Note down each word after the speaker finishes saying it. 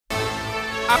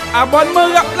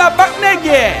Abonnement rap la back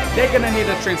nigga. They're gonna need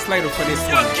a translator for this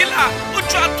one. Yo, Killa, où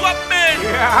tu as toi, man?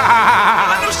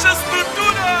 Nous chasse de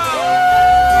tout là.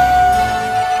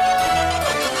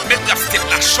 Mp3 c'était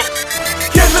la show.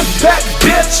 KILLA'S back,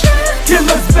 bitch.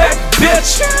 KILLA'S back,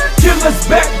 bitch. KILLA'S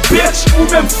back, bitch. Ou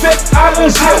même fait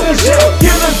arranger.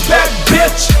 KILLA'S back,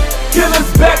 bitch.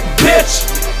 KILLA'S back, bitch.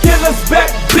 KILLA'S back,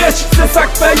 bitch. C'est ça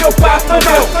que fait yo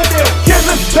partenaire.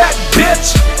 KILLA'S back,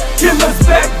 bitch. KILLA'S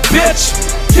back, bitch.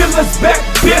 KILLA'S back,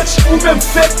 bitch. Ou même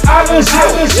fait arranger.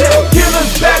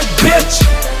 KILLA'S back, bitch.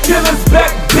 KILLA'S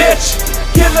back, bitch.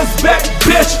 KILLA'S back,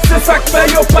 bitch. C'est ça que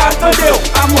fait yo partenaire.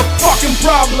 I'm a fucking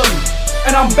problem.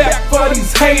 And I'm back for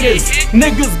these haters.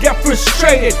 Niggas get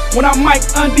frustrated when I mic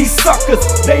on these suckers.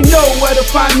 They know where to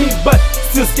find me, but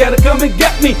still scared to come and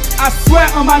get me. I swear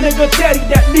on my nigga daddy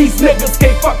that these niggas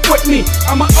can't fuck with me.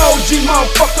 I'm an OG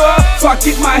motherfucker, so I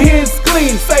keep my hands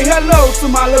clean. Say hello to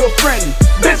my little friend.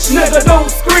 Bitch nigga, don't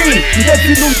scream. Yes,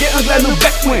 you don't get glad no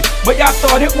back win, but y'all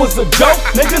thought it was a joke.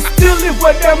 Niggas still live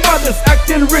with their mothers,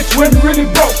 acting rich when really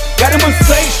broke. Got them on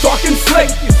stage talking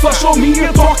slick, social media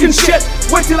talking shit.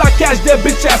 Wait till I catch that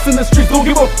bitch ass in the streets, don't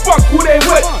give a fuck who they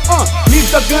with. Leave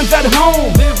the guns at home,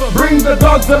 bring the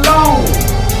dogs along.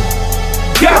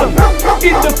 Got 'em,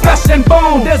 eat the flesh and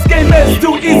bone. This game is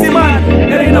too easy, man.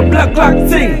 It ain't a black clock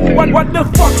thing. What the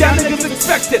fuck y'all niggas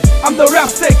expected? I'm the rap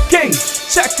sick king.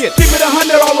 Check it, keep it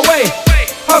 100 all the way.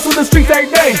 Hustle the streets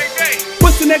every day.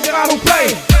 Pussy nigga, I don't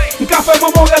play. Café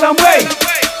mamon that I'm way.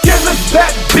 KILLA'S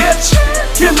back, bitch.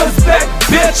 KILLA'S back,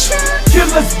 bitch.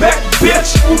 KILLA'S back,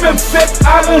 bitch. Ou même fait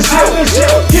arranger.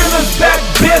 KILLA'S back,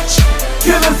 bitch.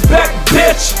 KILLA'S back,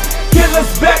 bitch.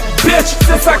 KILLA'S back, bitch.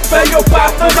 C'est ça que fait yo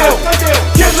partenaire.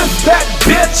 KILLA'S back,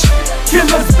 bitch.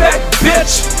 KILLA'S back,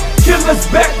 bitch. KILLA'S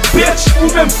back, bitch.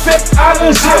 Ou même fait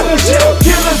arranger.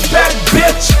 KILLA'S back,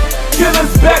 bitch.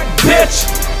 KILLA'S back, bitch.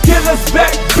 KILLA'S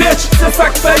back, bitch. C'est ça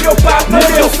que fait yo partenaire.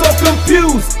 Niggas so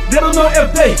confused, they don't know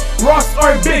if they Ross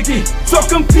or Biggie. So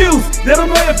confused, they don't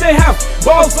know if they have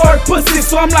balls or pussy.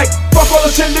 So I'm like, fuck all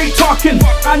the shit they talking.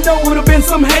 I know it would've been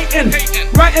some hating.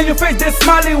 Right in your face, they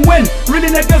smiling when really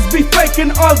niggas be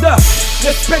faking all the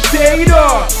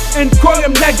spectator and call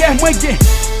him nigga wiggy.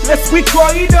 Let's be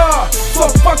trader. So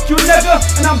fuck you nigga,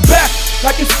 and I'm back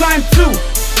like it's time to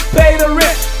pay the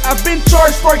rent. I've been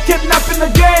charged for kidnapping the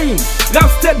game. Rap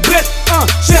bit,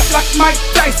 shit like Mike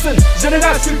Tyson.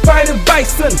 General Street Fighter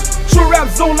Bison. True rap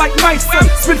zone like Myson.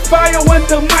 Spit fire when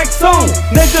the mic's on.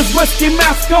 Niggas whiskey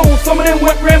mask on. Some of them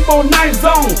with rainbow knives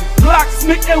on. Glock,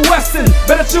 Smith and Wesson.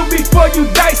 Better chill before you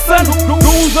die, son.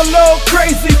 Rules a little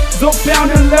crazy. Don't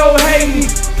pound a little Haiti.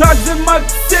 Thugs in my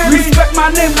city. Respect my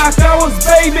name like I was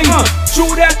baby.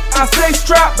 True that, I stay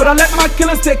strapped, but I let my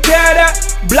killers take care of that.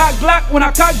 Black Glock, when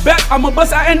I cock back, I'ma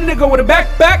bust out any nigga with a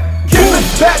backpack.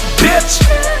 KILLA'S back, bitch.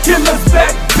 KILLA'S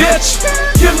back, bitch.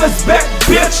 KILLA'S back,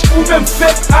 bitch. Ou même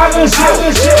fait arranger.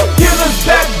 KILLA'S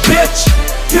back, bitch.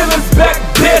 KILLA'S back,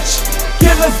 bitch.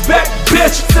 KILLA'S back,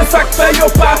 bitch. C'est ça que fait yo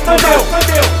partenaire.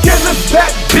 KILLA'S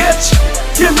back, bitch.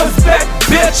 KILLA'S back,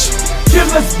 bitch.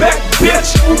 KILLA'S back,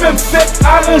 bitch. Ou même fait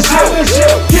arranger.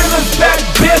 KILLA'S back,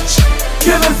 bitch.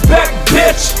 KILLA'S back,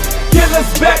 bitch.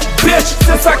 KILLA'S back, bitch.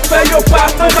 C'est ça que fait yo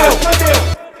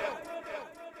partenaire.